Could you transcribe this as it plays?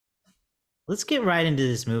let's get right into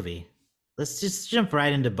this movie. Let's just jump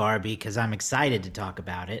right into Barbie because I'm excited to talk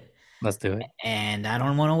about it Let's do it. and I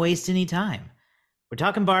don't want to waste any time. We're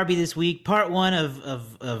talking Barbie this week, part one of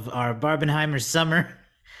our Barbenheimer summer.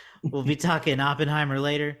 We'll be talking Oppenheimer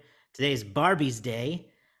later. Today's Barbie's Day.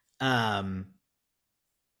 Um,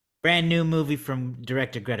 Brand new movie from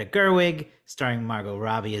director Greta Gerwig, starring Margot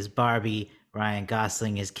Robbie as Barbie, Ryan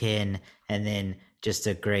Gosling as Ken, and then just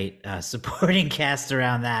a great supporting cast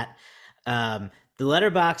around that. The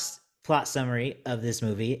letterbox plot summary of this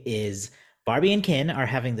movie is Barbie and Ken are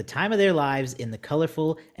having the time of their lives in the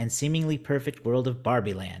colorful and seemingly perfect world of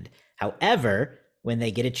Barbie Land. However, when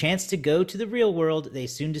they get a chance to go to the real world, they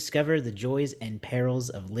soon discover the joys and perils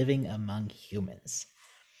of living among humans.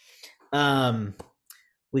 Um,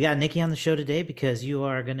 we got Nikki on the show today because you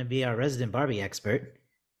are going to be our resident Barbie expert,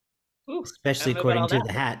 Ooh, I especially don't know about according all to that.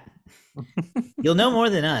 the hat. You'll know more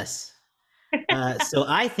than us. So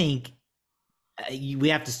I think we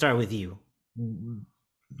have to start with you.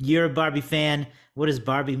 You're a Barbie fan. What does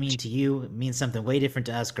Barbie mean to you? It means something way different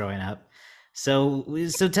to us growing up. So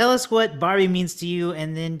tell us what Barbie means to you,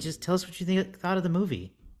 and then just tell us what you thought of the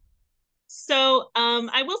movie.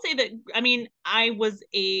 I will say that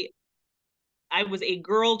I was a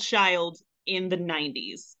girl child in the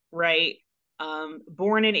 90s, right?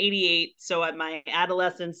 Born in 88, so my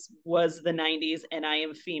adolescence was the 90s and I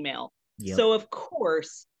am female. Yep. So of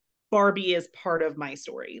course Barbie is part of my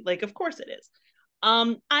story. Like of course it is.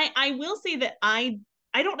 I will say that I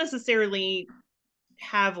don't necessarily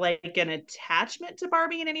have like an attachment to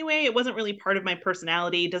Barbie in any way. It wasn't really part of my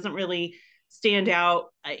personality. It doesn't really stand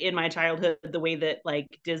out in my childhood the way that like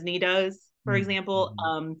Disney does, for example.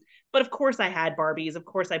 Mm-hmm. But of course I had Barbies. Of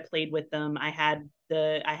course I played with them. I had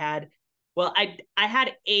a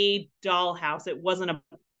dollhouse. It wasn't a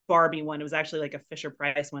Barbie one. It was actually like a Fisher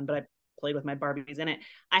Price one, but I played with my Barbies in it.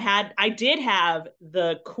 I did have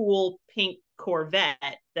the cool pink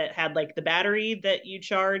Corvette that had like the battery that you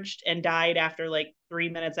charged and died after like 3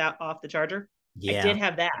 minutes out off the charger. I Yeah. did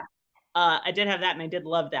have that. I did have that and I did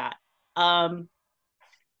love that. Um,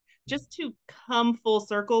 just to come full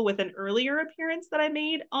circle with an earlier appearance that I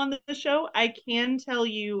made on the show, I can tell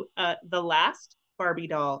you the last Barbie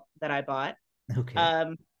doll that I bought. Okay.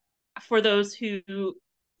 Um, for those who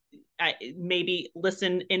maybe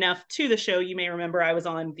listen enough to the show, you may remember I was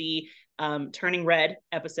on the Turning Red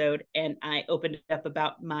episode and I opened up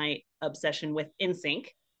about my obsession with NSYNC.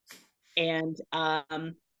 And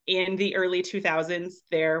in the early 2000s,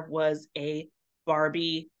 there was a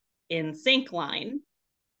Barbie NSYNC line.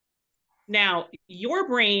 Now, your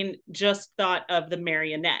brain just thought of the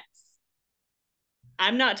marionettes.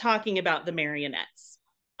 I'm not talking about the marionettes.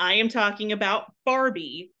 I am talking about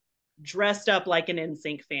Barbie dressed up like an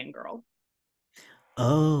NSYNC fangirl.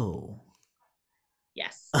 Oh.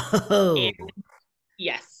 Yes. And Oh.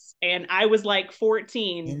 yes. And I was like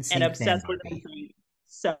 14 and NSYNC fan obsessed with Barbie. NSYNC.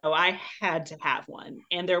 So I had to have one.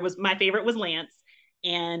 And my favorite was Lance.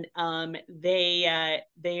 And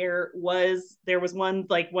there was one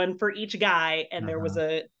for each guy, and Uh-huh. there was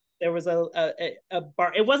a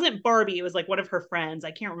bar. It wasn't Barbie, it was like one of her friends.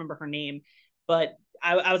 I can't remember her name, but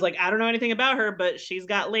I was like, I don't know anything about her, but she's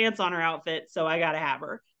got Lance on her outfit, so I gotta have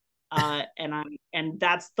her. And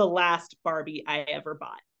that's the last Barbie I ever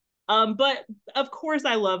bought. But of course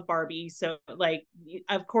I love Barbie. So like,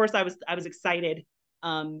 of course I was excited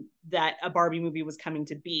that a Barbie movie was coming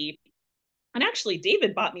to be. And actually,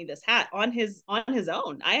 David bought me this hat on his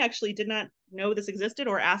own. I actually did not know this existed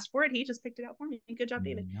or asked for it. He just picked it out for me. Good job,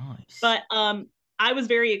 David. Nice. But I was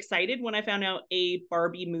very excited when I found out a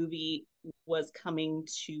Barbie movie was coming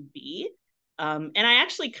to be. And I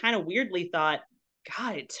actually kind of weirdly thought,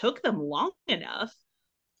 God, it took them long enough,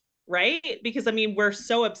 right? Because I mean, we're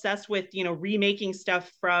so obsessed with remaking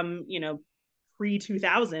stuff from pre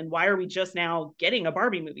 2000. Why are we just now getting a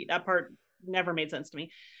Barbie movie? That part never made sense to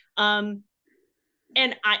me. Um,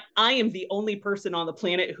 and I am the only person on the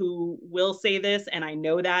planet who will say this, and I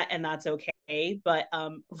know that, and that's okay. But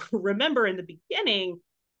remember, in the beginning,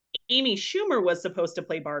 Amy Schumer was supposed to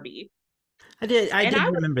play Barbie, I and did I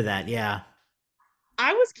was remember that. Yeah.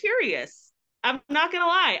 I was curious. I'm not gonna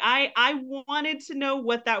lie. I wanted to know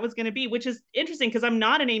what that was gonna be, which is interesting because I'm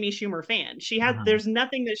not an Amy Schumer fan. Uh-huh. There's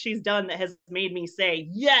nothing that she's done that has made me say,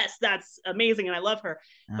 yes, that's amazing and I love her.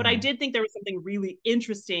 But I Uh-huh. did think there was something really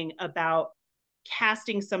interesting about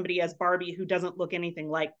casting somebody as Barbie who doesn't look anything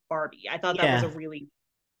like Barbie. I thought that was a Yeah. really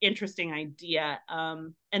interesting idea.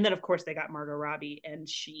 And then of course they got Margot Robbie, and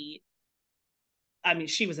I mean,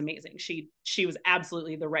 she was amazing. She was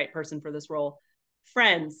absolutely the right person for this role.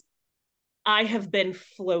 Friends, I have been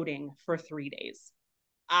floating for 3 days.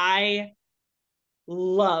 I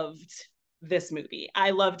loved this movie.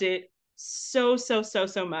 I loved it so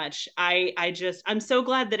so much. I'm so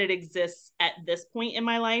glad that it exists at this point in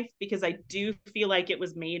my life because I do feel like it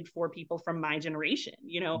was made for people from my generation,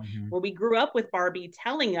 Hmm. where we grew up with Barbie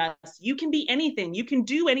telling us you can be anything, you can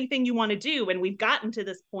do anything you want to do, and we've gotten to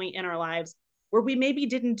this point in our lives where we maybe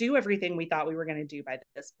didn't do everything we thought we were going to do by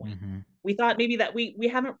this point. Hmm. We thought maybe that we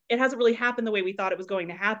haven't it hasn't really happened the way we thought it was going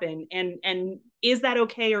to happen, and is that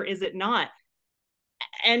okay or is it not?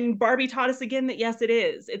 And Barbie taught us again that yes, it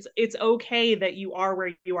is. It's okay that you are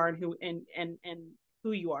where you are and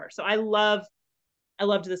who you are. So I loved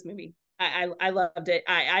this movie. I loved it.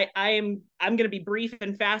 I'm gonna be brief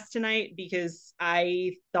and fast tonight because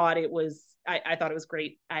I thought it was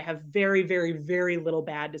great. I have very little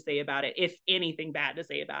bad to say about it, if anything bad to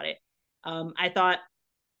say about it. I thought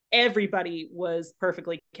everybody was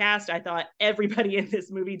perfectly cast. I thought everybody in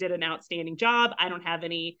this movie did an outstanding job. I don't have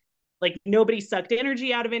any like nobody sucked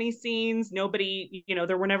energy out of any scenes. Nobody,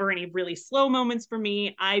 there were never any really slow moments for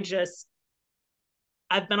me. I've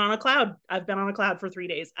been on a cloud. I've been on a cloud for 3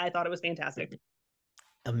 days. I thought it was fantastic.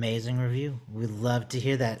 Amazing review. We love to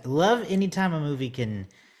hear that. Love anytime a movie can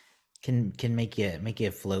make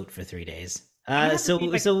you float for 3 days. I'm gonna have to see if So I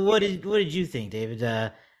can so find it. what did you think, David?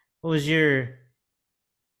 What was your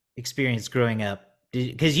experience growing up?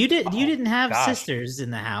 Because you Oh didn't have gosh, sisters in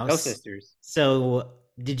the no house, sisters. so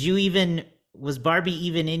did you even was Barbie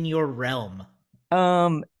even in your realm?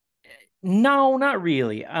 Um, no, not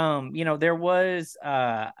really. There was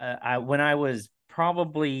when I was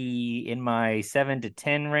probably in my 7 to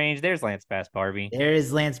 10 range. There's Lance Bass Barbie. There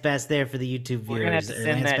is Lance Bass there for the YouTube We're gonna have viewers, to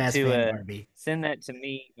or Lance Bass fan Barbie. send that to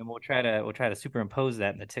me, and we'll try to superimpose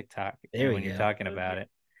that in the TikTok There we when you're go. talking about Okay. it.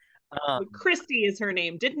 Um, Christy is her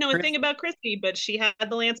name. Didn't know a thing Chris, about Christy, but she had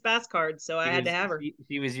the Lance Bass card, so I she had to was have her.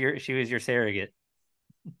 she was your surrogate.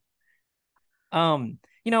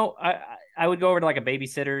 I would go over to like a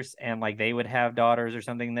babysitter's and like they would have daughters or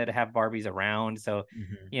something that have Barbies around. So,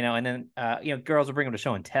 Hmm. and then girls would bring them to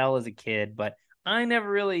show and tell as a kid, but I never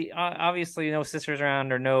really obviously no sisters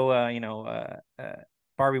around or no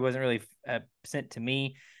Barbie wasn't really sent to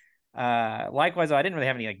me. Likewise, though, I didn't really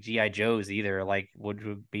have any like GI Joes either. Like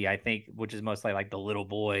would be I think which is mostly like the little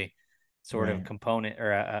boy sort of Right. component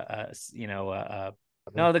or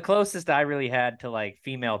no, the closest I really had to like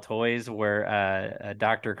female toys were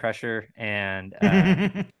Dr. Crusher and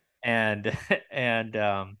and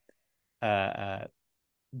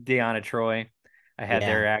Deanna Troy. I had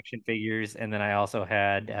their Yeah. action figures, and then I also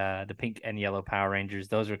had the pink and yellow Power Rangers.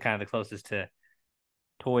 Those were kind of the closest to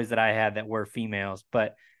toys that I had that were females.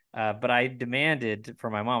 But I demanded for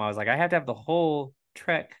my mom. I was like, I have to have the whole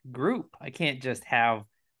Trek group. I can't just have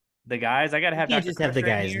the guys. I got to You have can't Dr. just have the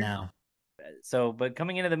Crusher in guys here. now. So, but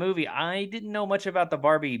coming into the movie, I didn't know much about the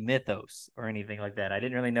Barbie mythos or anything like that. I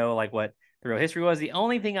didn't really know like what the real history was. The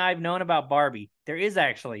only thing I've known about Barbie, there is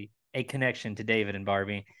actually a connection to David and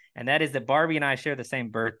Barbie, and that is that Barbie and I share the same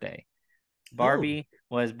birthday. Oh, Barbie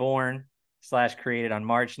was born slash created on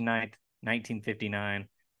March 9th, 1959.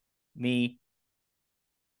 Me,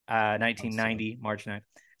 awesome. 1990, March 9th.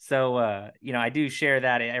 So I do share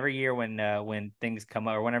that every year when things come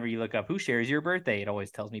up or whenever you look up who shares your birthday, it always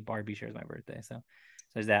tells me Barbie shares my birthday. So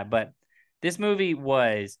there's that. But this movie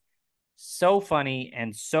was so funny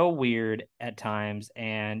and so weird at times.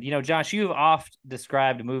 And Josh, you've oft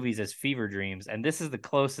described movies as fever dreams, and this is the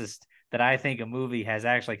closest that I think a movie has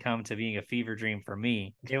actually come to being a fever dream for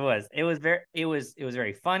me. It was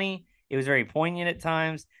very funny. It was very poignant at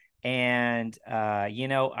times, and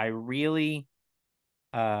I really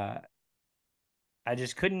uh I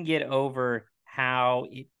just couldn't get over how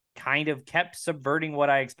it kind of kept subverting what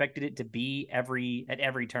I expected it to be at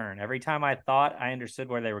every turn. Every time I thought I understood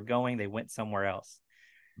where they were going, they went somewhere else.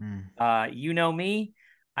 Mm. You know me,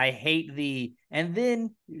 I hate and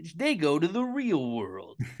then they go to the real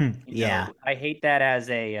world. Yeah. I hate that as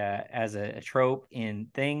a trope in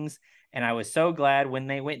things. And I was so glad when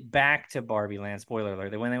they went back to Barbie Land. Spoiler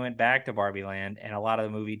alert! When they went back to Barbie Land, and a lot of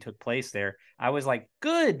the movie took place there, I was like,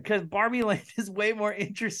 good, because Barbie Land is way more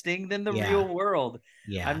interesting than the Yeah. real world.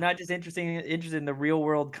 I'm Yeah. not just interested in the real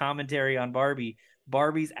world commentary on Barbie.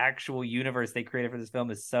 Barbie's actual universe they created for this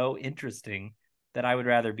film is so interesting that I would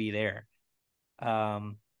rather be there.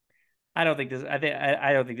 Um, I don't think this.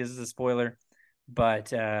 I don't think this is a spoiler,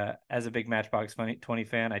 but as a big Matchbox 20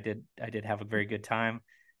 fan, I did have a very good time.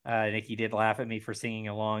 Nikki did laugh at me for singing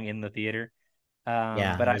along in the theater,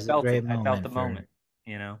 Yeah. but It I was a felt it. great I felt the moment moment.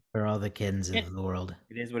 You know, for all the kids And, of the world.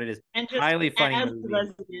 it is what it is. and just Highly funny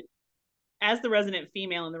movie. as the resident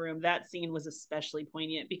female in the room, that scene was especially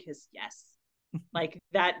poignant because yes, like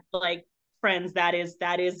that, like friends, that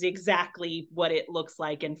is exactly what it looks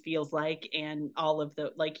like and feels like, and all of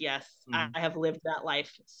the like. Yes, I have lived that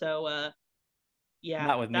life. So, yeah,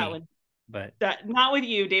 Not with that me, one. but That not with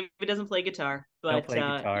you. David doesn't play guitar, don't but play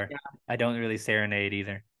guitar. yeah, I don't really serenade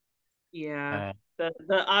either. yeah. Uh,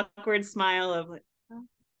 The awkward smile of like, oh,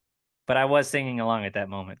 but I was singing along at that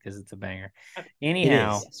moment because it's a banger. okay. It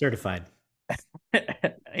Anyhow, is certified.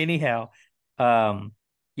 anyhow,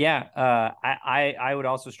 yeah, I would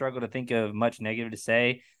also struggle to think of much negative to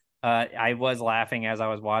say. I was laughing as I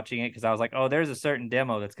was watching it because I was like, oh, there's a certain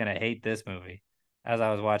demo that's gonna hate this movie. As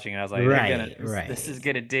I was watching it, I was like, they're gonna Right, this is right.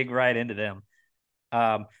 gonna dig right into them.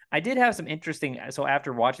 I did have some interesting. So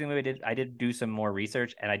after watching the movie, I did do some more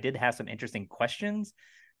research, and I did have some interesting questions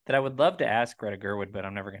that I would love to ask Greta Gerwig, but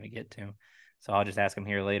I'm never going to get to. So I'll just ask him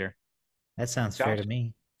here later. That sounds fair Josh, to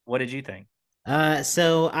me. what did you think?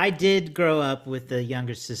 So I did grow up with a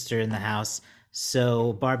younger sister in the house,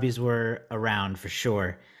 so Barbies were around for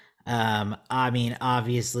sure. I mean,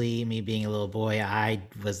 obviously, me being a little boy, I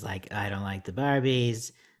was like, I don't like the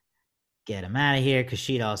Barbies. Get them out of here, because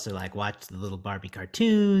she'd also like watch the little Barbie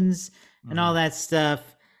cartoons and Mm-hmm. all that stuff.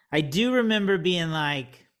 I do remember being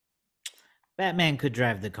like, Batman could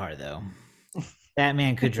drive the car though.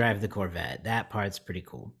 Batman could drive the Corvette. That part's pretty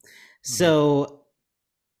cool. Mm-hmm. So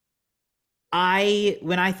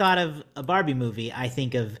when I thought of a Barbie movie, I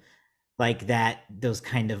think of like those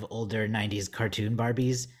kind of older 90s cartoon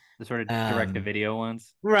Barbies. The sort of direct to Um, video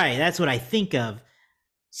ones. right, that's what I think of.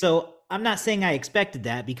 So I'm not saying I expected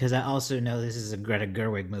that, because I also know this is a Greta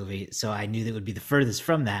Gerwig movie, so I knew that would be the furthest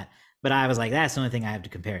from that. But I was like, that's the only thing I have to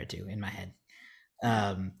compare it to in my head.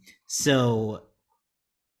 So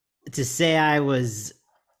to say I was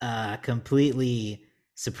completely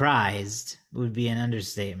surprised would be an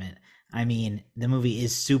understatement. I mean, the movie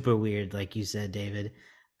is super weird, like you said, David.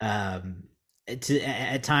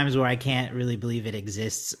 At times where I can't really believe it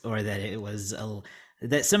exists, or that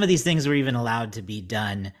that some of these things were even allowed to be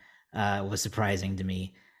done, was surprising to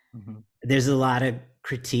me. Mm-hmm. There's a lot of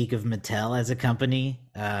critique of Mattel as a company.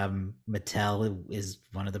 Mattel is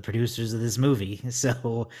one of the producers of this movie,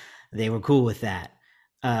 so they were cool with that.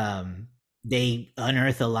 They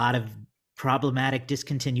unearth a lot of problematic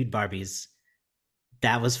discontinued Barbies.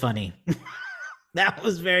 That was funny. That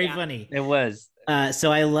was very Yeah. funny. It was.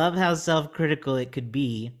 So I love how self-critical it could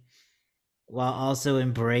be, while also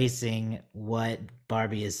embracing what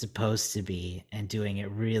Barbie is supposed to be and doing it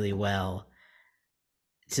really well,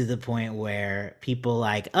 to the point where people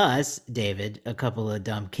like us, David, a couple of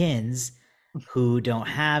dumbkins who don't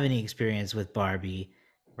have any experience with Barbie,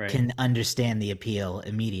 Right. can understand the appeal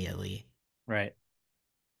immediately. Right.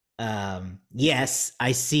 Yes,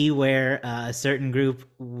 I see where a certain group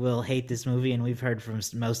will hate this movie, and we've heard from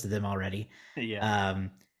most of them already. Yeah.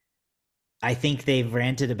 Um, I think they've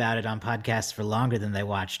ranted about it on podcasts for longer than they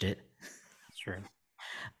watched it. That's true.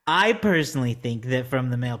 I personally think that from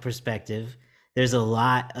the male perspective, there's a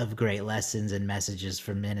lot of great lessons and messages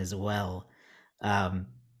for men as well. Um,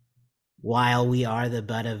 while we are the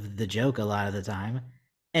butt of the joke a lot of the time,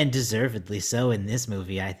 and deservedly so in this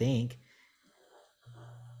movie, I think,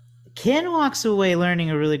 Ken walks away learning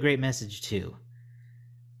a really great message too.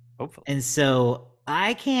 Hopefully. And so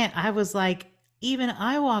I was like, even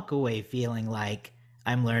I walk away feeling like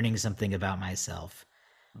I'm learning something about myself.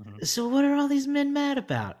 Mm-hmm. So what are all these men mad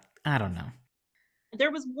about? I don't know. There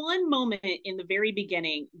was one moment in the very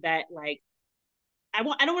beginning that like I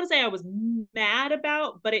don't want to say I was mad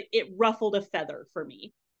about, but it ruffled a feather for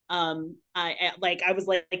me. I was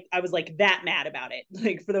like that mad about it.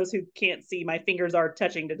 Like, for those who can't see, my fingers are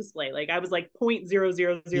touching to display. Like, I was like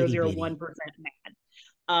 0.00001% mad.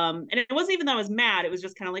 And it wasn't even that I was mad. It was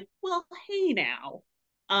just kind of like, well, hey now.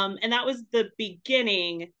 And that was the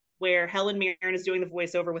beginning where Helen Mirren is doing the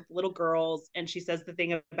voiceover with little girls, and she says the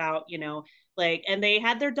thing about, like, and they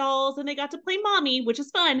had their dolls and they got to play mommy, which is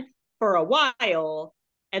fun for a while.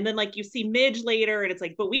 And then like you see Midge later, and it's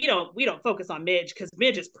like, but we don't focus on Midge because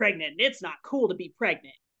Midge is pregnant. And it's not cool to be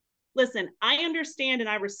pregnant. Listen, I understand and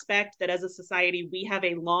I respect that as a society, we have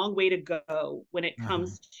a long way to go when it Uh-huh.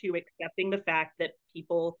 comes to accepting the fact that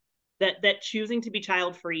people that choosing to be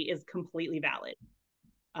child free is completely valid.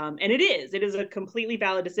 And it is a completely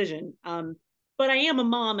valid decision. But I am a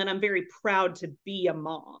mom and I'm very proud to be a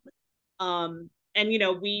mom. And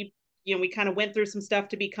we kind of went through some stuff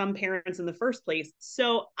to become parents in the first place.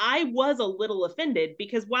 So I was a little offended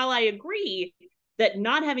because while I agree that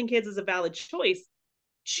not having kids is a valid choice,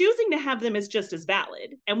 choosing to have them is just as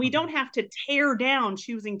valid. And we don't have to tear down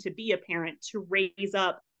choosing to be a parent to raise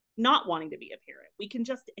up not wanting to be a parent. We can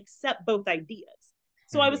just accept both ideas.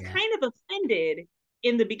 So I was Yeah. kind of offended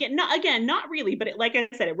in the beginning, not really, but like I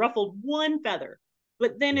said, it ruffled one feather.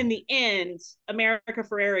 But then in the end, America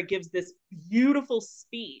Ferrera gives this beautiful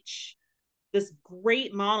speech, this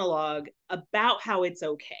great monologue about how it's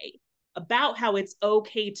okay, about how it's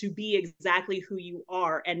okay to be exactly who you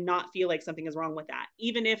are and not feel like something is wrong with that,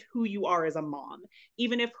 even if who you are is a mom,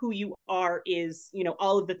 even if who you are is, you know,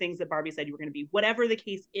 all of the things that Barbie said you were going to be, whatever the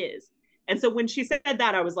case is. And so when she said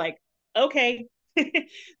that, I was like, okay, the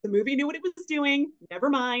movie knew what it was doing. Never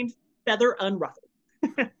mind, feather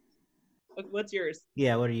unruffled. What's yours?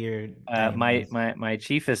 Yeah, what are your My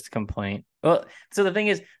chiefest complaint. Well, so the thing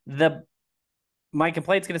is, my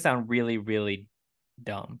complaint's going to sound really, really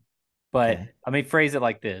dumb, but Okay. let me phrase it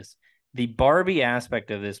like this: the Barbie aspect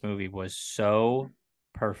of this movie was so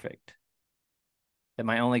perfect that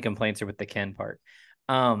my only complaints are with the Ken part.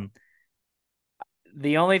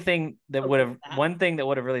 The only thing that would have one thing that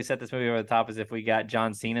would have really set this movie over the top is if we got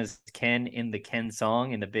John Cena's Ken in the Ken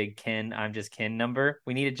song, in the big Ken I'm Just Ken number.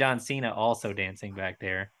 We needed John Cena also dancing back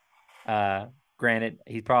there. Granted,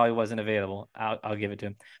 he probably wasn't available. I'll give it to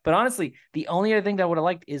him. But honestly, the only other thing that I would have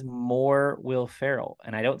liked is more Will Ferrell,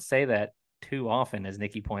 and I don't say that too often, as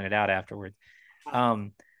Nikki pointed out afterwards.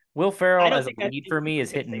 Will Ferrell as a lead for me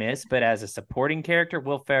is hit and miss, but as a supporting character,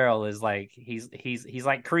 Will Ferrell is like he's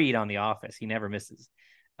like Creed on The Office. He never misses.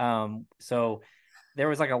 So there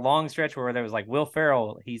was like a long stretch where there was like Will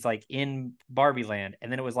Ferrell, he's like in Barbie Land,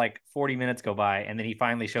 and then it was like 40 minutes go by, and then he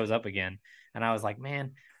finally shows up again, and I was like,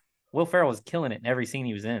 man, Will Ferrell was killing it in every scene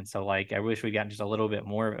he was in. So like, I wish we got just a little bit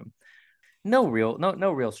more of him. No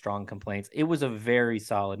real strong complaints. It was a very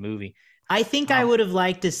solid movie. I think I would have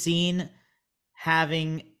liked to seen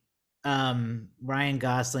having Ryan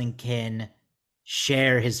Gosling Ken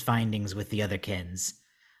share his findings with the other Kens.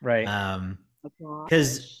 Right.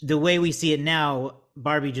 Because the way we see it now,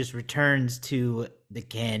 Barbie just returns to the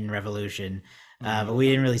Ken revolution. But we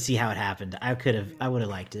didn't really see how it happened. I would have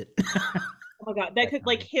liked it. Oh my god, that could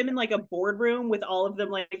like him in like a boardroom with all of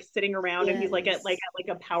them like sitting around, and he's like at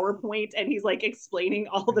a PowerPoint, and he's like explaining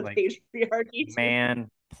all the like, patriarchy.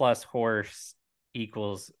 Man plus horse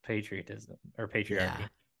equals patriotism or patriarchy,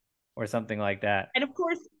 or something like that. And of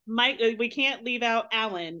course, we can't leave out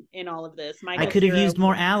Alan in all of this. I could have used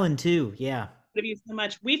more Alan too. Yeah. Could have used so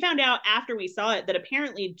much. We found out after we saw it that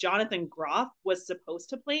apparently Jonathan Groff was supposed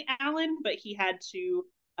to play Alan, but he had to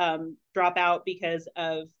drop out because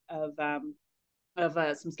of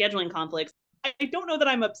some scheduling conflicts. I don't know that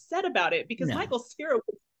I'm upset about it because Michael Cera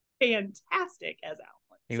was fantastic as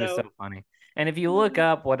Alan. He was so funny. And if you look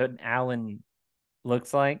up what an Alan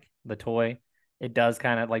looks like, the toy, it does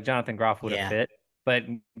kind of like Jonathan Groff would have fit, but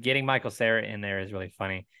getting Michael Cera in there is really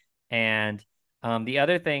funny. And the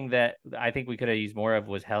other thing that I think we could have used more of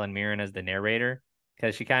was Helen Mirren as the narrator,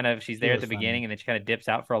 because she's there at the beginning and then she kind of dips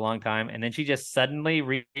out for a long time, and then she just suddenly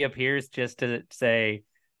reappears just to say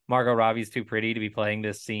Margot Robbie's too pretty to be playing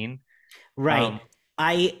this scene. Right.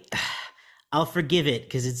 I'll forgive it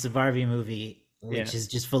because it's a Barbie movie, which is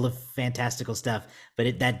just full of fantastical stuff. But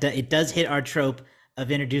it does hit our trope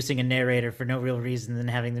of introducing a narrator for no real reason and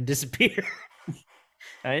having them disappear.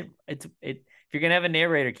 If you're gonna have a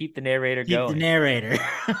narrator, keep the narrator going. Keep the narrator,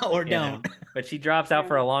 or don't. But she drops out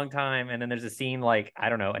for a long time, and then there's a scene like, I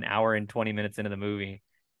don't know, an hour and 20 minutes into the movie,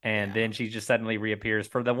 and then she just suddenly reappears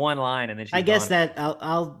for the one line, and then she's guess that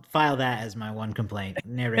I'll file that as my one complaint.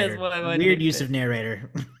 Narrator, weird use of narrator.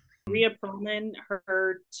 Rhea Perlman,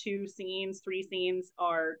 her 3 scenes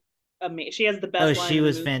are amazing. She has the best. Oh, she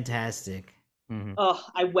was fantastic. Mm-hmm. Oh,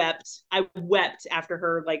 I wept after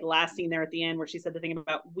her like last scene there at the end where she said the thing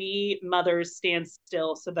about we mothers stand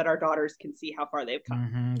still so that our daughters can see how far they've come.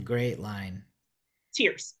 Mm-hmm. Great line.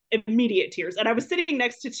 Tears, immediate tears. And I was sitting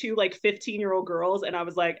next to 2 like 15-year-old girls, and I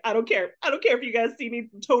was like, I don't care if you guys see me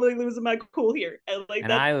totally losing my cool here. And like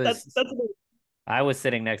that's I was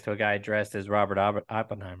sitting next to a guy dressed as Robert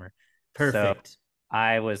Oppenheimer. Perfect. So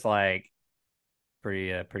I was like,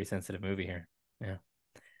 pretty sensitive movie here. Yeah.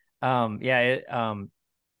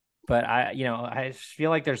 But I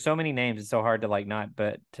feel like there's so many names. It's so hard to like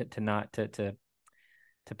to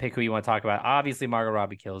pick who you want to talk about. Obviously, Margot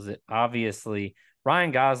Robbie kills it. Obviously,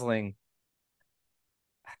 Ryan Gosling.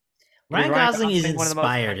 Ryan Gosling is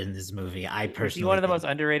inspired in this movie. I personally is he one of the most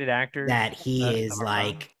underrated actors. That he is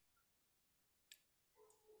like.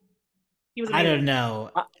 I don't know.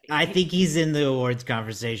 I think he's in the awards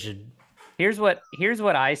conversation. Here's what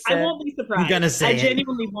I said. I won't be surprised. I'm gonna say I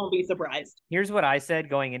genuinely won't be surprised. Here's what I said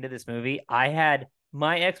going into this movie.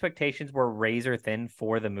 My expectations were razor thin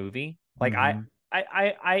for the movie. Like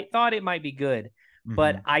I thought it might be good,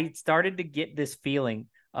 but I started to get this feeling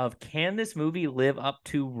of, can this movie live up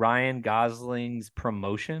to Ryan Gosling's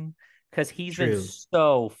promotion? because he's been True.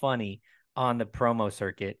 so funny on the promo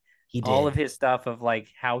circuit. He All did. of his stuff of like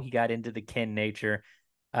how he got into the Ken nature,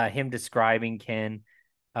 him describing Ken.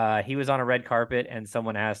 He was on a red carpet and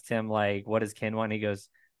someone asked him like, "What does Ken want?" And he goes,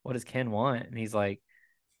 "What does Ken want?" And he's like,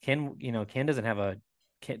 "Ken, Ken doesn't have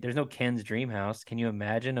there's no Ken's dream house. Can you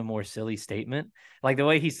imagine a more silly statement?" Like the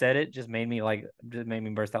way he said it just made me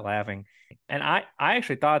burst out laughing. And I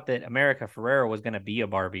actually thought that America Ferrera was going to be a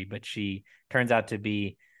Barbie, but she turns out to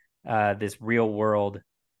be this real world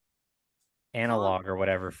analog or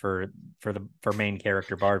whatever for main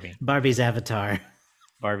character Barbie. Barbie's avatar.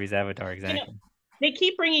 Barbie's avatar, You know, exactly. they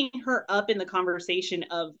keep bringing her up in the conversation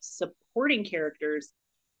of supporting characters.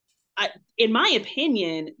 In my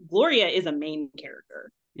opinion, Gloria is a main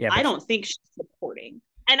character. Yeah, I but don't think she's supporting.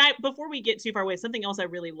 And I, before we get too far away, something else I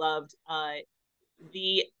really loved,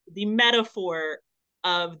 the metaphor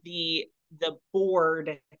of the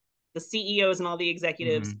board, the CEOs and all the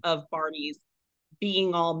executives of Barbies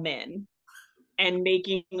being all men and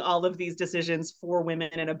making all of these decisions for women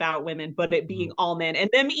and about women, but it being all men, and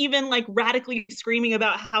them even like radically screaming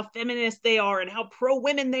about how feminist they are and how pro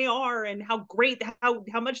women they are and how great, how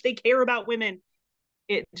much they care about women.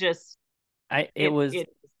 It just it was yeah,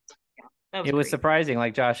 that was it was great. surprising,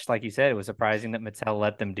 like Josh, like you said, it was surprising that Mattel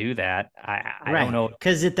let them do that. I don't Right. know,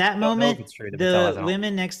 Because at that don't know moment, if it's true that Mattel the hasn't.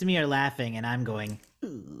 women next to me are laughing, and I'm going.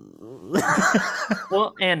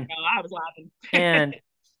 Well, and No, I was laughing. and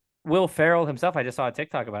Will Ferrell himself, I just saw a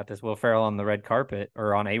TikTok about this. Will Ferrell on the red carpet,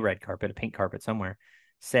 or on a red carpet, a pink carpet somewhere,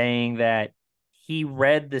 saying that he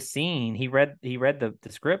read the scene, he read the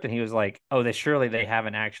script, and he was like, "Oh, surely they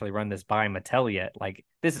haven't actually run this by Mattel yet. Like,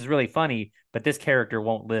 this is really funny, but this character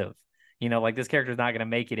won't live. Like this character's not going to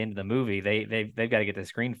make it into the movie. They've got to get to the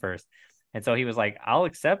screen first." And so he was like, "I'll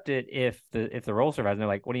accept it if the role survives." And they're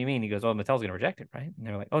like, "What do you mean?" He goes, "Oh, Mattel's going to reject it, right?" And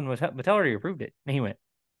they're like, "Oh, no, Mattel already approved it." And he went,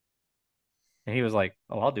 and he was like,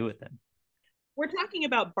 "Oh, I'll do it then." We're talking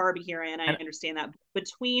about Barbie here, and I And understand that.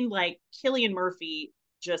 Between like Cillian Murphy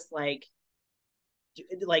just like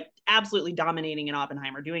absolutely dominating in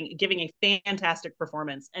Oppenheimer, giving a fantastic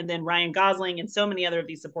performance, and then Ryan Gosling and so many other of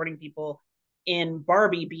these supporting people in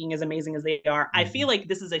Barbie being as amazing as they are. I feel like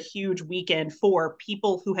this is a huge weekend for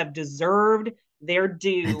people who have deserved their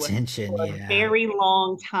due Attention, for a yeah. very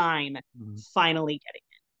long time, finally getting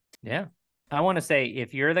it. Yeah. I want to say,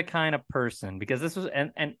 if you're the kind of person, because this was,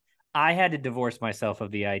 and I had to divorce myself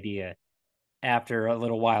of the idea after a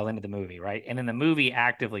little while into the movie, right? And then the movie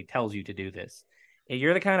actively tells you to do this. If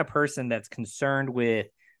you're the kind of person that's concerned with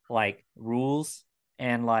like rules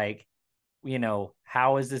and like,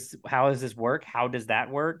 how is this work? How does that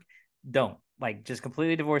work? Don't just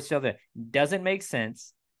completely divorce each other. Doesn't make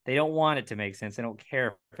sense. They don't want it to make sense. They don't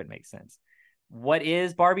care if it makes sense. What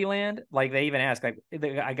is Barbie Land? Like they even ask, like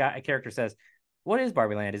I got a character says, "What is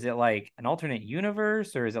Barbie Land? Is it like an alternate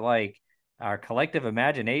universe, or is it like our collective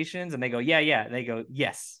imaginations?" And they go, "Yeah, yeah." And they go,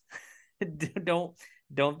 "Yes."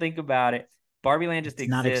 don't think about it. Barbie Land just It's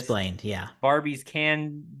not exists. explained, yeah. Barbies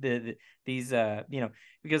can these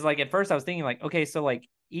because like at first I was thinking like, okay, so like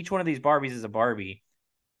each one of these Barbies is a Barbie,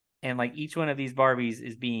 and like each one of these Barbies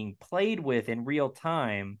is being played with in real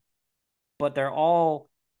time, but they're all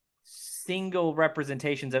single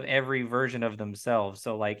representations of every version of themselves.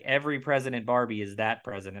 So like every President Barbie is that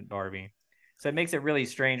President Barbie. So it makes it really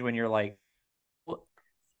strange when you're like, well,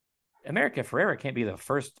 America Ferrera can't be the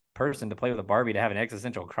first person to play with a Barbie to have an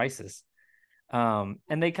existential crisis. And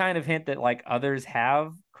they kind of hint that like others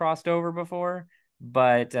have crossed over before,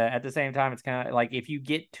 but at the same time, it's kind of like if you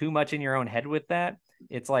get too much in your own head with that,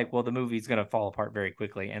 it's like, well, the movie's gonna fall apart very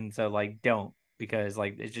quickly, and so like don't, because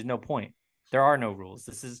like it's just no point. There are no rules.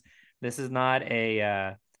 This is not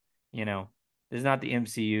a this is not the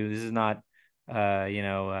MCU. This is not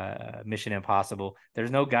Mission Impossible.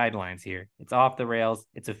 There's no guidelines here. It's off the rails.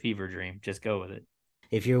 It's a fever dream. Just go with it.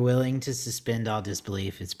 If you're willing to suspend all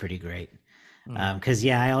disbelief, it's pretty great. Because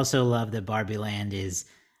yeah, I also love that Barbie Land is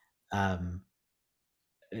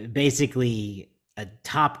basically a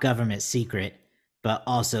top government secret, but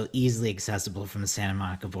also easily accessible from the Santa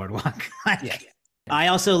Monica Boardwalk. Yeah. I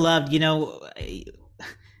also loved, I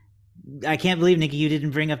can't believe, Nikki, you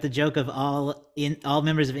didn't bring up the joke of all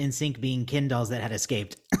members of NSYNC being Ken dolls that had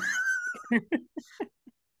escaped.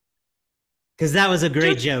 Because that was a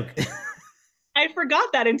great joke. I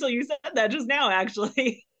forgot that until you said that just now,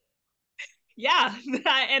 actually. Yeah,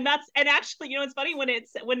 and actually, it's funny when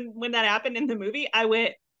that happened in the movie, I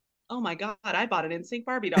went, "Oh my god, I bought an NSYNC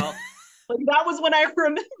Barbie doll." Like that was when I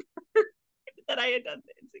remembered that I had done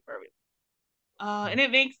the NSYNC Barbie. And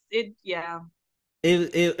it makes it, yeah.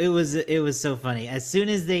 It was so funny. As soon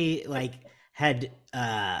as they like had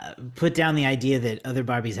put down the idea that other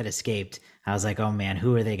Barbies had escaped, I was like, oh man,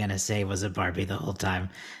 who are they gonna say was a Barbie the whole time?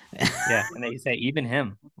 Yeah, and they say even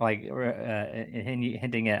him, like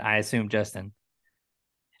hinting at, I assume, Justin.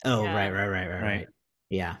 Oh, right, Yeah. right, right, right, Right. right.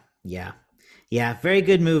 Yeah, yeah, yeah. Very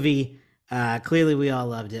good movie. Clearly, we all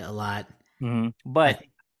loved it a lot. I But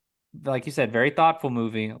think like you said, very thoughtful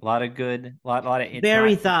movie. A lot of good, lot of. It's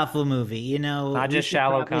very not thoughtful movie. You know, not we just could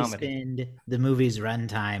shallow probably comedy. spend the movie's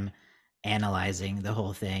runtime analyzing the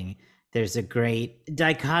whole thing. There's a great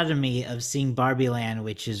dichotomy of seeing Barbie Land,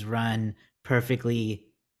 which is run perfectly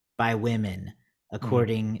by women Mhm.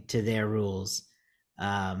 according to their rules.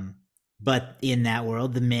 Um, but in that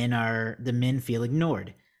world, the men feel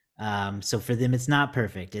ignored. So for them, it's not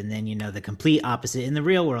perfect. And then, you know, the complete opposite in the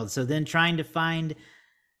real world. So then trying to find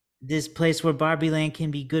this place where Barbie Land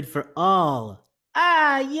can be good for all.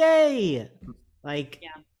 Ah, yay! Like,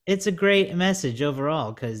 Yeah. it's a great message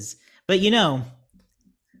overall. But you know,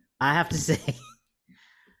 I have to say,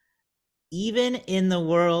 even in the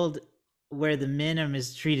world where the men are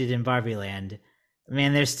mistreated in Barbie Land,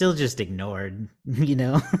 man, they're still just ignored. You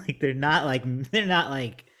know, like they're not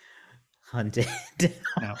like hunted.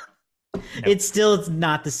 No, no, It's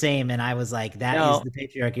not the same. And I was like, that is no, the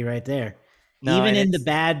patriarchy right there. no. Even And in the it's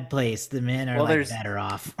bad place, the men are well, like better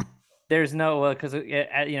off. there's no because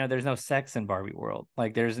there's no sex in Barbie world.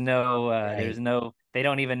 Like Right. they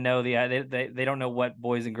don't even know they don't know what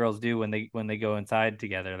boys and girls do when they go inside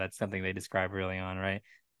together. That's something they describe early on, right?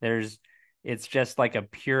 There's it's just like a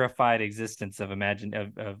purified existence of imagine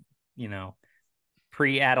of you know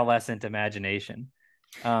pre-adolescent imagination.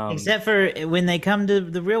 Um, Except for when they come to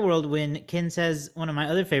the real world, when Ken says one of my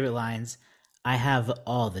other favorite lines, I have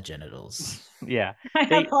all the genitals. yeah, I have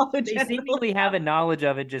they all the they genitals. seemingly have a knowledge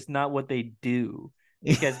of it, just not what they do.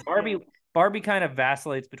 Because Yeah. Barbie kind of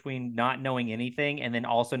vacillates between not knowing anything and then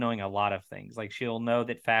also knowing a lot of things. Like she'll know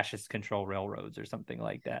that fascists control railroads or something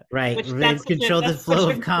like that. Right. Which They control the that's flow such a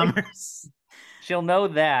of great. commerce. She'll know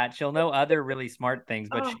that. She'll know other really smart things,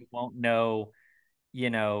 but Oh, she won't know, you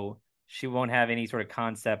know, she won't have any sort of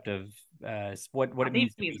concept of what it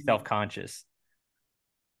means to Baby be is amazing. self-conscious,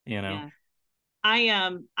 you know. Yeah.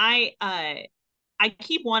 I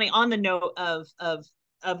keep wanting on the note of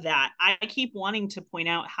that. I keep wanting to point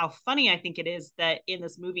out how funny I think it is that in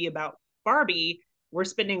this movie about Barbie, we're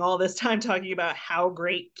spending all this time talking about how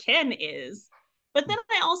great Ken is. But then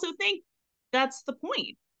I also think that's the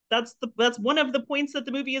point. That's one of the points that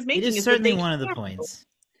the movie is It making is is that certainly they one of the can. points.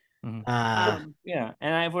 Mhm. Uh Well, yeah,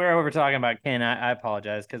 and if we're over talking about Ken, I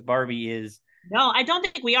apologize because Barbie is No, I don't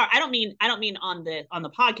think we are. I don't mean on the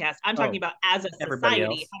podcast. I'm talking oh about as a everybody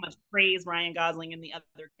society, else. how much praise Ryan Gosling and the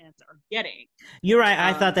other Kens are getting. you're right.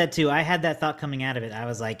 I thought Um, that too. I had that thought coming out of it. I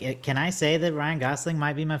was like, can I say that Ryan Gosling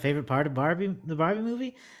might be my favorite part of the Barbie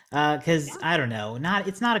movie? Cuz yeah, I don't know. Not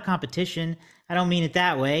it's not a competition. I don't mean it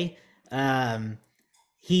that way. Um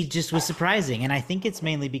he just was surprising. And I think it's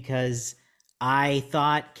mainly because I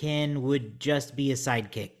thought Ken would just be a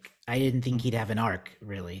sidekick. I didn't think he'd have an arc,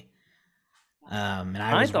 really. And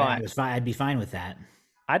I I thought was fine. I'd be fine with that.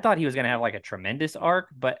 I thought he was going to have like a tremendous arc,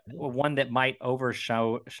 but one that might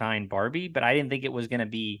overshine Barbie. But I didn't think it was going to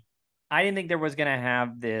be. I didn't think there was going to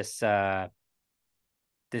have this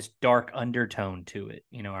dark undertone to it,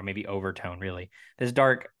 or maybe overtone, really. This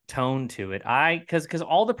dark tone to it. Because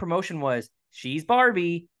all the promotion was she's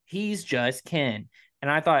Barbie, he's just Ken,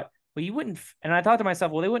 and I thought, well, you wouldn't. And I thought to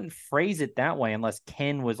myself, well, they wouldn't phrase it that way unless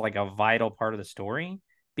Ken was like a vital part of the story,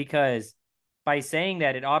 because by saying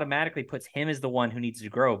that, it automatically puts him as the one who needs to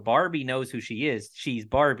grow. Barbie knows who she is. She's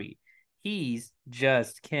Barbie. He's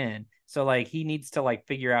just Ken. So like he needs to like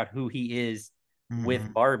figure out who he is with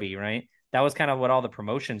Mhm. Barbie, right? That was kind of what all the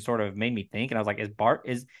promotion sort of made me think. And I was like,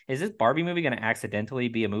 is this Barbie movie going to accidentally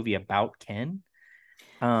be a movie about Ken?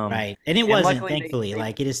 Right. And it And wasn't, luckily thankfully.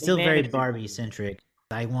 Like, it is they still very managed it. Barbie centric.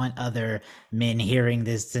 I want other men hearing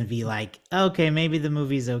this to be like, okay, maybe the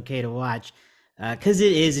movie's okay to watch. Because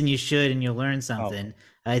it is, and you should, and you'll learn Oh, something.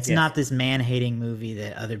 It's yes. not this man hating movie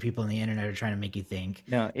that other people on the internet are trying to make you think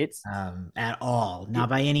No, at all. it, Not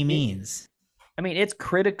by any it means. I mean, it's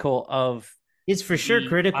critical of It's for sure the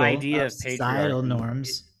critical idea of of societal patriarchy.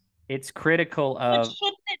 norms. It's critical but of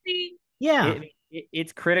shouldn't it be? Yeah.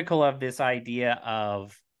 it's critical of this idea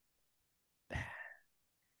of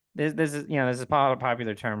this is this is a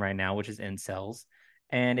popular term right now, which is incels,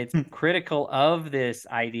 and it's critical of this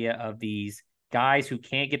idea of these guys who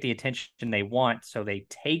can't get the attention they want, so they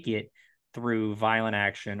take it through violent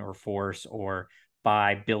action or force or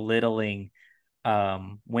by belittling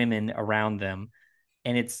women around them,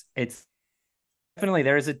 and it's definitely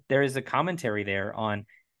there is a commentary there on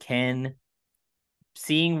Ken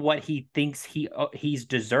seeing what he thinks he's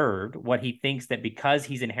deserved, what he thinks that because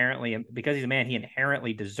he's a man, he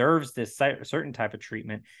inherently deserves this certain type of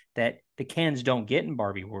treatment that the Kens don't get in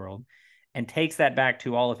Barbie world, and takes that back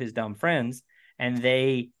to all of his dumb friends, and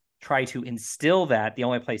they try to instill that the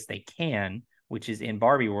only place they can, which is in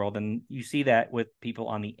Barbie world. And you see that with people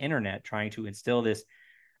on the internet trying to instill this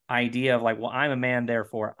idea of like, well, I'm a man,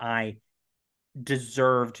 therefore I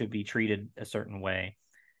deserve to be treated a certain way.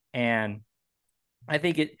 And I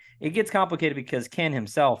think it gets complicated because Ken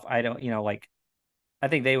himself, I don't, like, I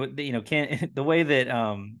think they would, Ken, the way that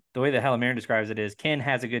Helen Mirren describes it is Ken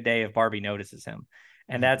has a good day if Barbie notices him.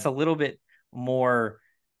 And that's a little bit more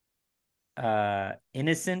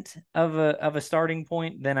innocent of a starting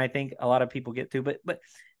point than I think a lot of people get to. But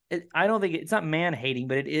I don't think it's not man hating,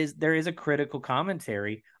 but there is a critical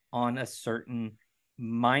commentary on a certain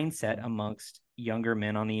mindset amongst younger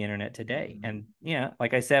men on the internet today. And yeah,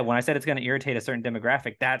 like I said, when I said it's going to irritate a certain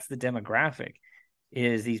demographic, that's the demographic,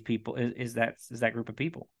 is these people, is that group of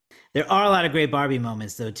people. There are a lot of great Barbie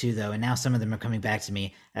moments though, and now some of them are coming back to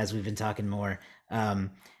me as we've been talking more.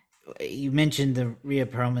 You mentioned the Rhea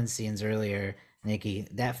Perlman scenes earlier, Nikki.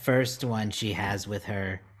 That first one she has with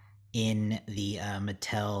her in the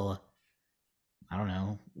Mattel, I don't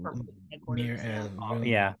know, room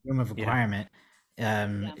of requirement.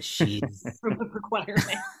 She's room of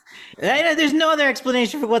requirement. There's no other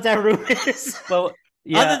explanation for what that room is. Well,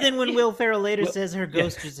 other than when Will Ferrell later says her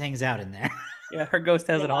ghost just hangs out in there. Yeah, her ghost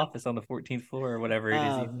has an office on the 14th floor or whatever it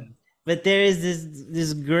is. But there is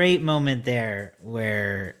this great moment there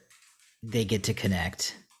where they get to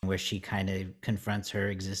connect, where she kind of confronts her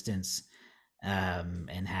existence,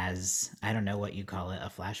 and has, I don't know what you call it, a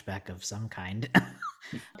flashback of some kind.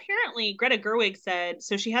 Apparently, Greta Gerwig said,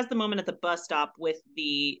 so she has the moment at the bus stop with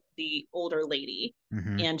the older lady,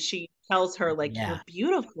 and she tells her like, "You're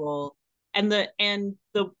beautiful," and the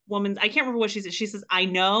woman, I can't remember what she says. She says, "I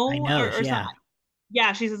know," or something.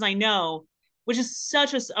 Yeah, she says, "I know," which is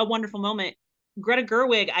such a wonderful moment. Greta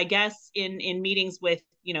Gerwig, I guess, in meetings with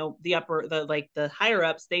the higher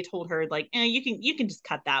ups, they told her like, you can just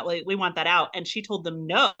cut that. We want that out, and she told them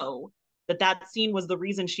no, that scene was the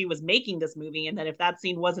reason she was making this movie, and that if that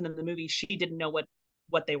scene wasn't in the movie, she didn't know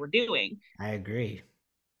what they were doing. I agree,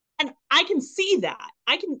 and I can see that.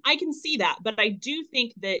 I can see that, but I do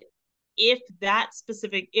think that if that's,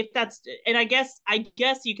 and I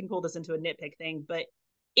guess you can pull this into a nitpick thing, but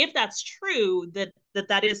if that's true,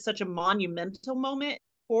 that is such a monumental moment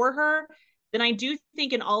for her, then I do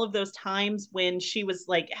think in all of those times when she was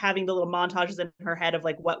like having the little montages in her head of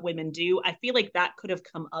like what women do, I feel like that could have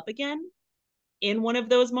come up again in one of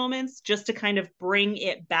those moments, just to kind of bring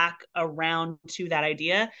it back around to that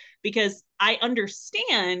idea, because I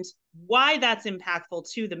understand why that's impactful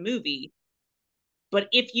to the movie. But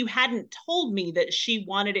if you hadn't told me that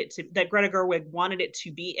that Greta Gerwig wanted it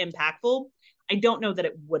to be impactful, I don't know that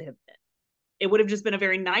it would have been. It would have just been a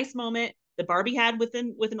very nice moment that Barbie had with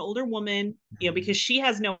an older woman, because she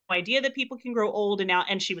has no idea that people can grow old,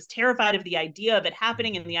 and she was terrified of the idea of it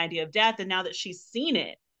happening and the idea of death. And now that she's seen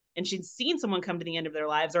it, and she's seen someone come to the end of their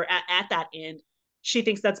lives, or at that end, she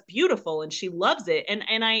thinks that's beautiful and she loves it.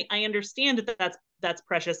 And I understand that that's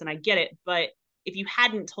precious, and I get it. But if you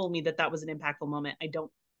hadn't told me that that was an impactful moment, I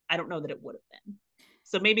don't know that it would have been.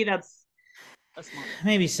 So maybe that's a small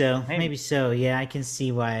maybe so. Yeah, I can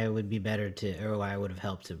see why it would be better or why I would have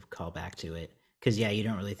helped to call back to it, because you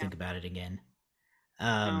don't really think about it again.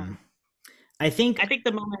 No. I think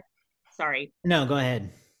the moment, sorry, no, go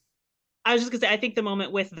ahead. I was just gonna say, I think the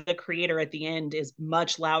moment with the creator at the end is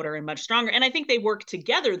much louder and much stronger, and I think they work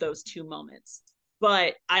together, those two moments.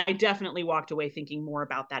 But I definitely walked away thinking more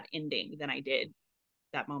about that ending than I did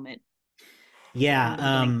that moment.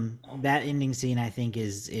 Yeah, that ending scene I think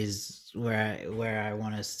is where I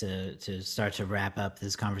want us to start to wrap up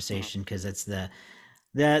this conversation, because it's the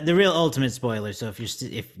real ultimate spoiler. So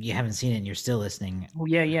if you haven't seen it and you're still listening,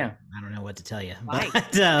 yeah, I don't know what to tell you. Right.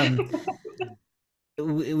 But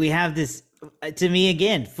we have this, to me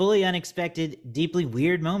again, fully unexpected, deeply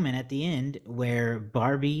weird moment at the end where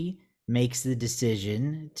Barbie makes the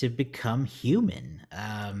decision to become human.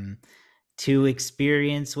 To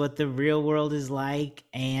experience what the real world is like,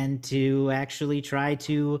 and to actually try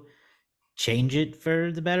to change it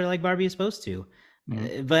for the better, like Barbie is supposed to.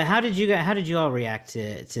 But how did you all react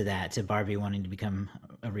to that, to Barbie wanting to become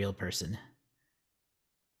a real person?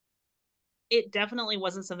 It definitely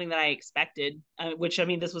wasn't something that I expected, which, I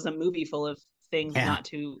mean, this was a movie full of things not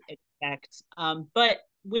to expect. But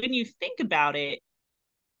when you think about it,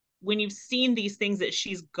 when you've seen these things that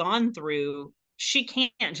she's gone through, she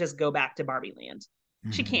can't just go back to Barbie Land.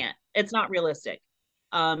 She can't. It's not realistic.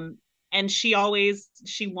 and she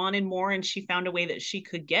wanted more, and she found a way that she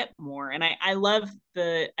could get more. And I love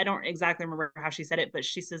I don't exactly remember how she said it, but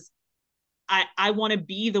she says, I want to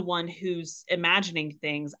be the one who's imagining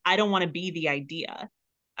things. I don't want to be the idea.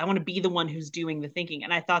 I want to be the one who's doing the thinking.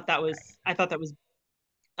 And I thought that was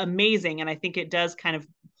amazing. And I think it does kind of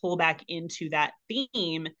pull back into that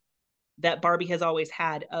theme that Barbie has always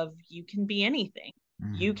had of you can be anything.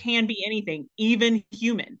 You can be anything, even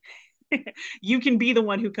human. You can be the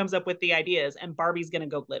one who comes up with the ideas, and Barbie's going to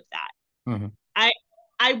go live that. Mm-hmm. I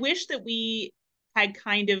I wish that we had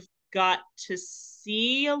kind of got to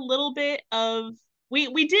see a little bit of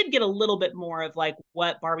we did get a little bit more of like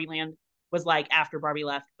what Barbie Land was like after Barbie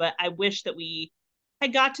left, but I wish that we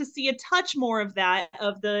had got to see a touch more of that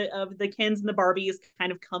of the Kens and the Barbies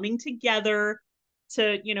kind of coming together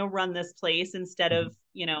to, you know, run this place instead of,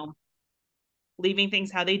 you know, leaving things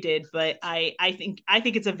how they did. But I think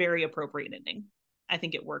it's a very appropriate ending. I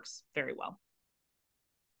think it works very well.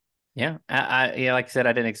 Yeah, yeah, like I said,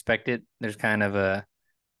 I didn't expect it. There's kind of a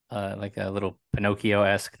like a little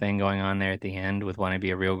Pinocchio-esque thing going on there at the end with wanting to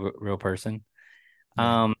be a real person.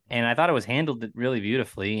 Yeah. And I thought it was handled really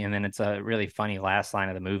beautifully, and then it's a really funny last line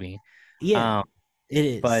of the movie. Yeah, Um, it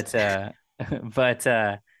is. but but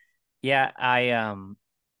yeah,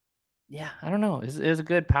 yeah, I don't know. It was a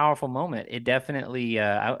good, powerful moment. It definitely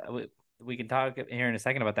we can talk here in a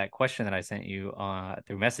second about that question that I sent you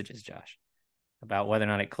through messages, Josh, about whether or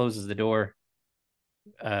not it closes the door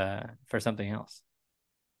for something else.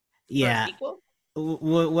 For a Yeah. sequel?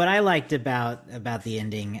 What I liked about the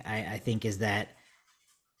ending, I think, is that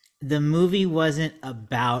the movie wasn't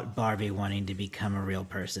about Barbie wanting to become a real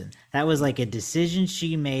person. That was like a decision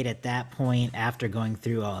she made at that point after going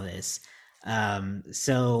through all this.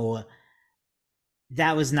 So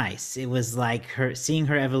that was nice. It was like her seeing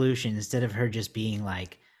her evolution instead of her just being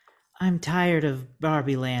like, I'm tired of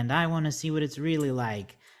Barbie Land. I want to see what it's really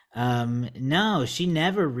like. No, she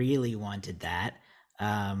never really wanted that.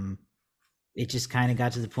 Um, it just kind of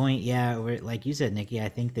got to the point, yeah, where, like you said, Nikki, I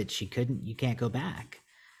think that you can't go back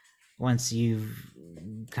once you've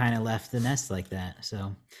kind of left the nest like that.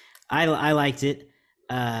 So I liked it.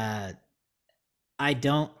 Uh, I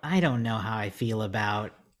don't know how I feel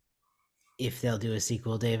about if they'll do a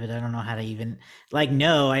sequel, David. I don't know how to even like.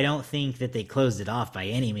 No, I don't think that they closed it off by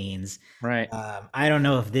any means. Right. I don't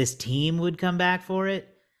know if this team would come back for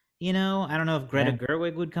it. You know, I don't know if Greta Yeah.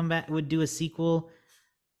 Gerwig would come back, would do a sequel.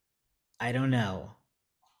 I don't know.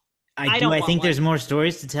 I I don't want think one. there's more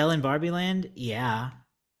stories to tell in Barbie Land. Yeah,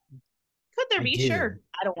 Could there I be? do. Sure.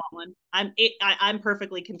 I don't want one. I'm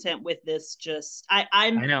perfectly content with this. Just I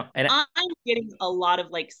know. And I'm getting a lot of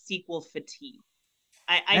like sequel fatigue.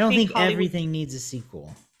 I I don't think think Hollywood. everything needs a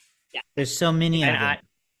sequel. Yeah. There's so many and of I them.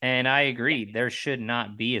 and I Yeah. agree. There should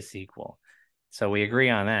not be a sequel. So we agree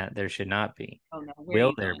on that. There should not be. Oh no, where are Will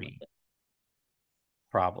you there going with be? it?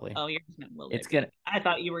 Probably. Oh, you're just will there It's gonna be? I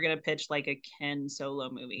thought you were gonna pitch like a Ken Solo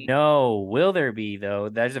movie. No, will there be though?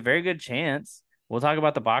 There's a very good chance. We'll talk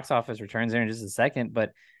about the box office returns there in just a second,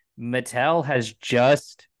 but Mattel has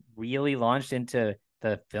just really launched into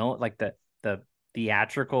the film, like the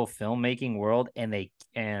theatrical filmmaking world,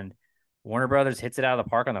 and Warner Brothers hits it out of the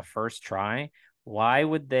park on the first try. Why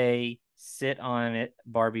would they sit on it,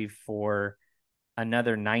 Barbie, for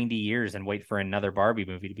another 90 years and wait for another Barbie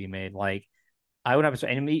movie to be made? Like, I would have,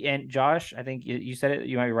 and me and Josh, I think you said it,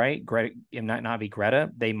 you might be right. Greta, it might not be Greta.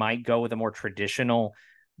 They might go with a more traditional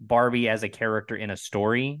Barbie as a character in a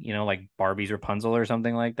story, like Barbie's Rapunzel or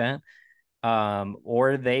something like that.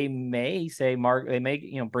 Or they may say they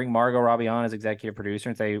may, bring Margot Robbie on as executive producer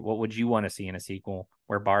and say, what would you want to see in a sequel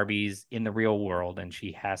where Barbie's in the real world and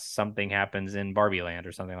she has something happens in Barbie Land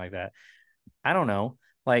or something like that? I don't know.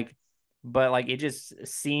 Like, but like, it just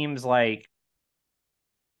seems like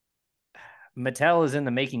Mattel is in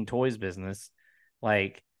the making toys business.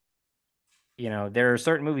 Like, there are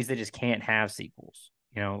certain movies that just can't have sequels.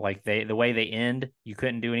 Like the way they end, you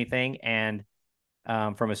couldn't do anything. And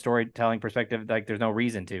from a storytelling perspective, like there's no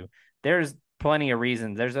reason to. There's plenty of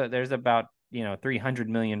reasons. There's about 300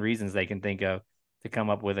 million reasons they can think of to come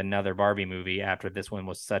up with another Barbie movie after this one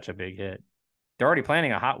was such a big hit. They're already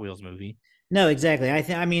planning a Hot Wheels movie. No, exactly.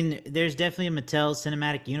 I mean, there's definitely a Mattel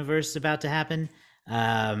cinematic universe about to happen,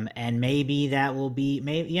 and maybe that will be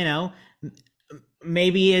maybe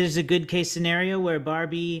maybe it is a good case scenario where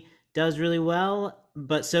Barbie does really well,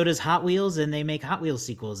 but so does Hot Wheels, and they make Hot Wheels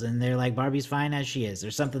sequels, and they're like Barbie's fine as she is,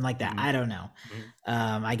 or something like that. Mm-hmm. I don't know.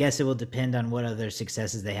 Mm-hmm. I guess it will depend on what other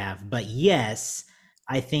successes they have, but yes,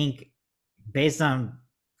 I think based on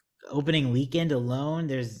opening weekend alone,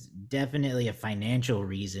 there's definitely a financial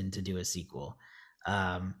reason to do a sequel,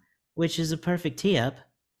 which is a perfect tee up.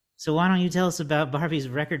 So why don't you tell us about Barbie's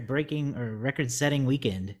record-breaking or record-setting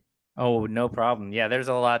weekend? Oh, no problem. Yeah, there's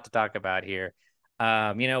a lot to talk about here.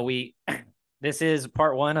 We this is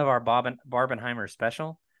part one of our Barbenheimer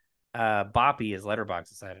special. Boppy, as Letterbox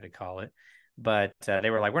decided to call it, but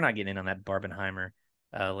they were like, we're not getting in on that Barbenheimer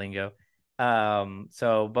lingo.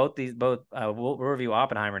 So we'll review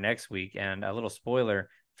Oppenheimer next week, and a little spoiler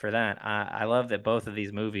for that. I love that both of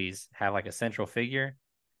these movies have like a central figure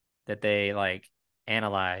that they like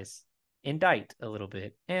analyze, indict a little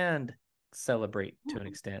bit, and celebrate to an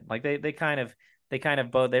extent. Like they kind of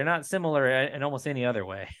both, they're not similar in almost any other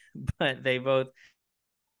way, but they both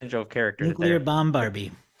central character that Nuclear bomb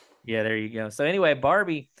Barbie. yeah, there you go. So anyway,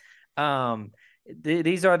 Barbie, um,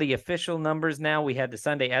 these are the official numbers now. We had the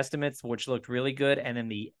Sunday estimates, which looked really good, and then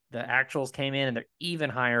the actuals came in, and they're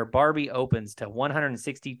even higher. Barbie opens to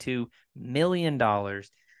 $162 million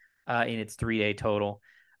in its 3-day total.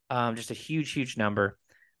 Just a huge, huge number.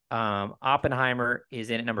 Oppenheimer is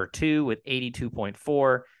in at number 2 with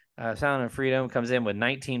 82.4. Sound of Freedom comes in with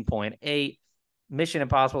 19.8. Mission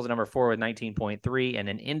Impossible is number 4 with 19.3, and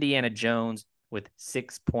then Indiana Jones with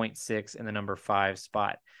 6.6 in the number 5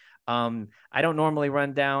 spot. I don't normally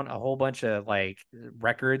run down a whole bunch of like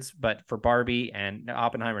records, but for Barbie and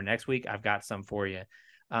Oppenheimer next week, I've got some for you.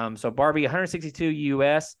 So Barbie, 162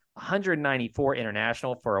 US, 194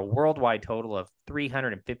 international, for a worldwide total of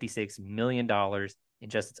 $356 million in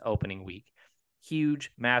just its opening week.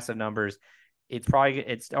 Huge, massive numbers. It's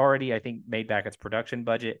already, I think, made back its production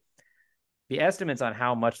budget. The estimates on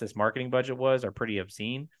how much this marketing budget was are pretty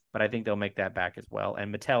obscene, but I think they'll make that back as well.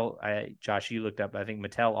 And Mattel, Josh, you looked up, I think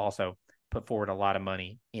Mattel also put forward a lot of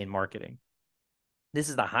money in marketing. This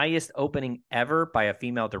is the highest opening ever by a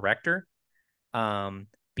female director,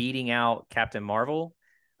 beating out Captain Marvel,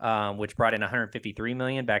 which brought in 153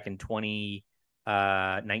 million back in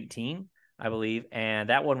 2019, I believe. And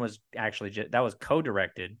that one was actually that was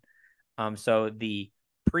co-directed. So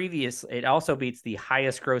it also beats the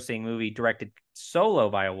highest grossing movie directed solo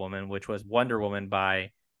by a woman, which was Wonder Woman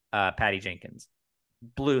by Patty Jenkins.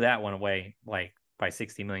 Blew that one away like by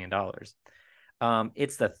 $60 million.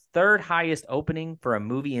 It's the third highest opening for a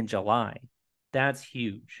movie in July. That's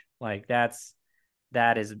huge. Like that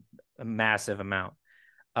is a massive amount.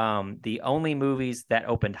 The only movies that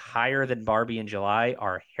opened higher than Barbie in July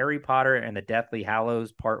are Harry Potter and the Deathly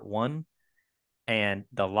Hallows Part 1 and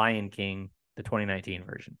The Lion King, the 2019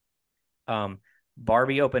 version.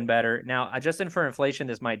 Barbie opened better. Now, adjusting for inflation,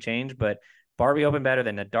 this might change, but Barbie opened better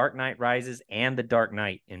than The Dark Knight Rises and The Dark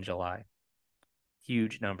Knight in July.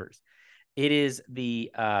 Huge numbers. It is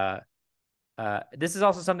this is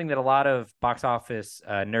also something that a lot of box office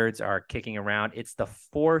nerds are kicking around. It's the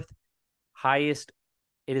fourth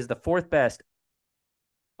best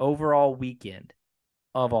overall weekend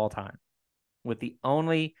of all time, with the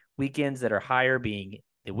only weekends that are higher being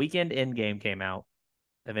the weekend Endgame came out,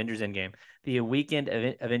 Avengers Endgame, the weekend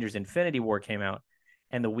Avengers Infinity War came out,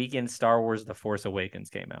 and the weekend Star Wars The Force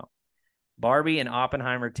Awakens came out. Barbie and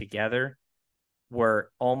Oppenheimer together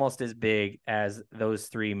were almost as big as those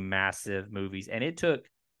three massive movies. And it took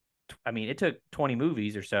 20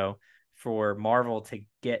 movies or so for Marvel to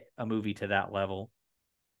get a movie to that level.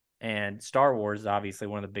 And Star Wars is obviously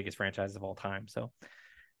one of the biggest franchises of all time. So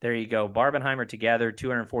there you go. Barbenheimer together,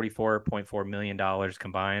 $244.4 million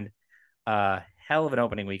combined. Hell of an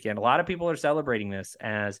opening weekend. A lot of people are celebrating this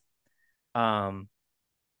as,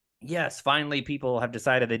 yes, finally people have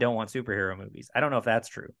decided they don't want superhero movies. I don't know if that's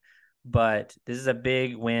true, but this is a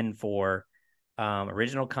big win for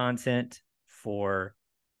original content, for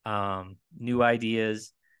new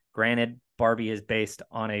ideas. Granted, Barbie is based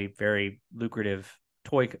on a very lucrative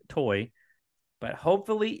toy, but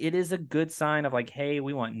hopefully it is a good sign of like, hey,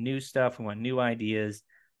 we want new stuff, we want new ideas,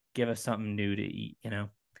 give us something new to eat,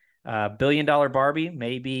 $1 billion Barbie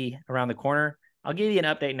may be around the corner. I'll give you an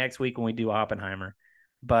update next week when we do Oppenheimer,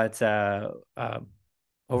 but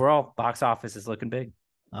overall box office is looking big.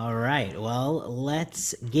 All right, well,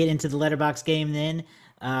 let's get into the letterbox game then.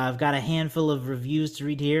 I've got a handful of reviews to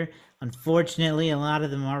read here. Unfortunately, a lot of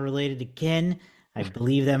them are related to Ken. I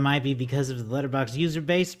believe that might be because of the letterbox user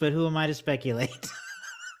base, but who am I to speculate?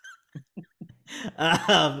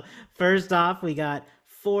 First off, we got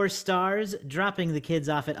 4 stars, dropping the kids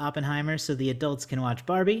off at Oppenheimer so the adults can watch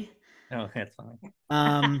Barbie. Oh, that's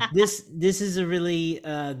fine. This is a really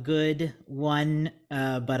good one,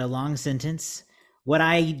 but a long sentence. What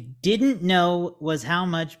I didn't know was how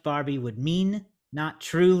much Barbie would mean, not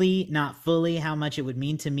truly, not fully, how much it would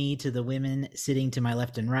mean to me, to the women sitting to my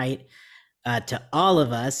left and right. To all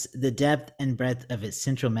of us, the depth and breadth of its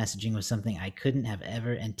central messaging was something I couldn't have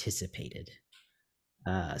ever anticipated.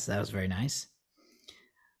 So that was very nice.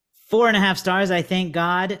 4.5 stars. I thank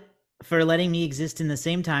God for letting me exist in the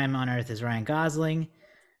same time on Earth as Ryan Gosling.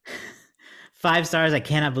 5 stars. I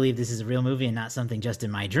cannot believe this is a real movie and not something just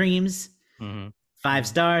in my dreams. Mm-hmm. 5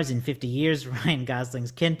 stars. In 50 years, Ryan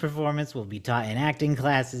Gosling's Ken performance will be taught in acting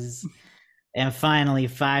classes. And finally,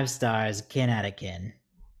 5 stars. Ken out of Ken.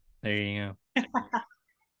 There you go.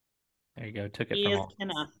 There you go. Took it He from is all.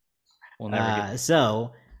 Kenna. We'll never get.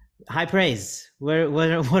 So, high praise. What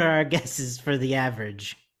are our guesses for the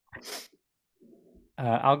average?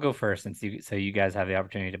 I'll go first so you guys have the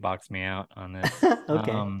opportunity to box me out on this.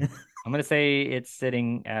 Okay. I'm gonna say it's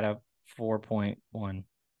sitting at a 4.1.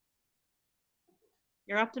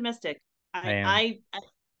 You're optimistic. I am. I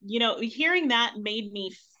hearing that made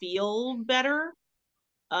me feel better.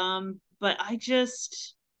 But I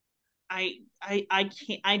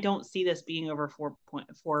can't. I don't see this being over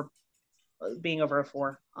 4.4, being over a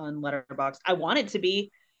 4 on Letterboxd. I want it to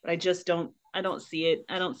be, but I just don't. I don't see it.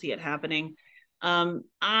 I don't see it happening.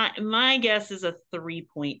 My guess is a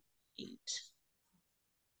 3.8.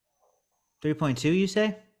 3.2, you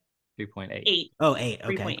say? 3.8. 8. Oh, 8.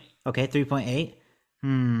 Okay. 3.8. Okay, 3.8.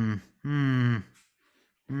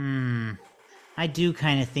 I do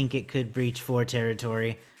kind of think it could breach 4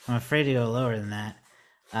 territory. I'm afraid to go lower than that.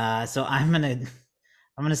 So I'm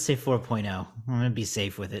gonna say 4.0. I'm gonna be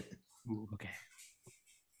safe with it. Ooh, okay.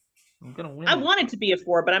 I'm gonna win. I want it to be a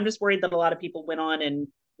 4, but I'm just worried that a lot of people went on and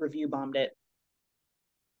review bombed it.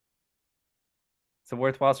 It's a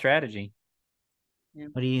worthwhile strategy. Yeah.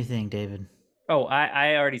 What do you think, David? Oh,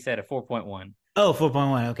 I already said a 4.1. Oh,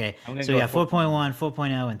 4.1. Okay. I'm So go yeah, with 4.1,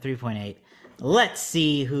 4.0, and 3.8. Let's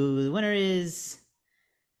see who the winner is.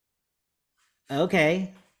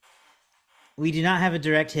 Okay. We do not have a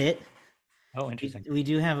direct hit. Oh, interesting. We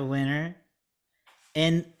do have a winner.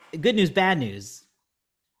 And good news, bad news.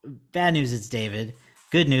 Bad news, it's David.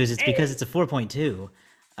 Good news, it's because it's a 4.2.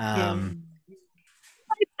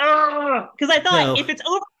 Because I thought So- if it's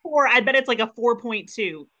over 4, I bet it's like a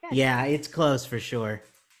 4.2. Yeah, it's close for sure.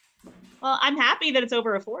 Well, I'm happy that it's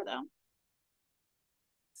over a 4, though.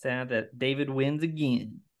 Sad that David wins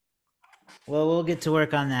again. Well, we'll get to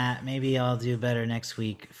work on that. Maybe I'll do better next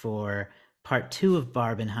week for part 2 of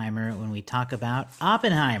Barbenheimer when we talk about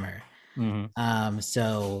Oppenheimer. Mm-hmm.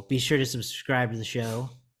 So be sure to subscribe to the show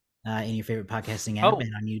in your favorite podcasting app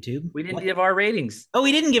and on YouTube. We didn't give our ratings. Oh,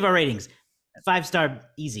 we didn't give our ratings. 5-star,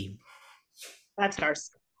 easy. 5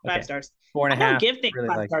 stars. 5 Okay. stars. 4.5. I don't give things really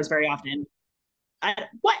 5 stars very often.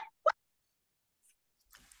 What?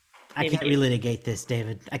 I can't relitigate this,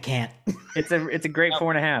 David. I can't. It's a great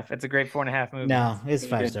 4.5. It's a great 4.5 movie. No, it's a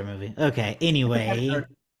 5-star movie. Okay. Anyway,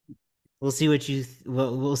 we'll see what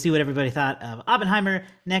we'll see what everybody thought of Oppenheimer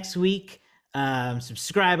next week.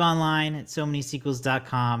 Subscribe online at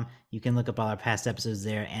somanysequels.com. You can look up all our past episodes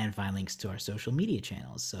there and find links to our social media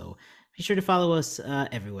channels. So be sure to follow us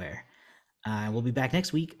everywhere. We'll be back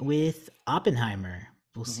next week with Oppenheimer.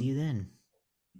 We'll see you then.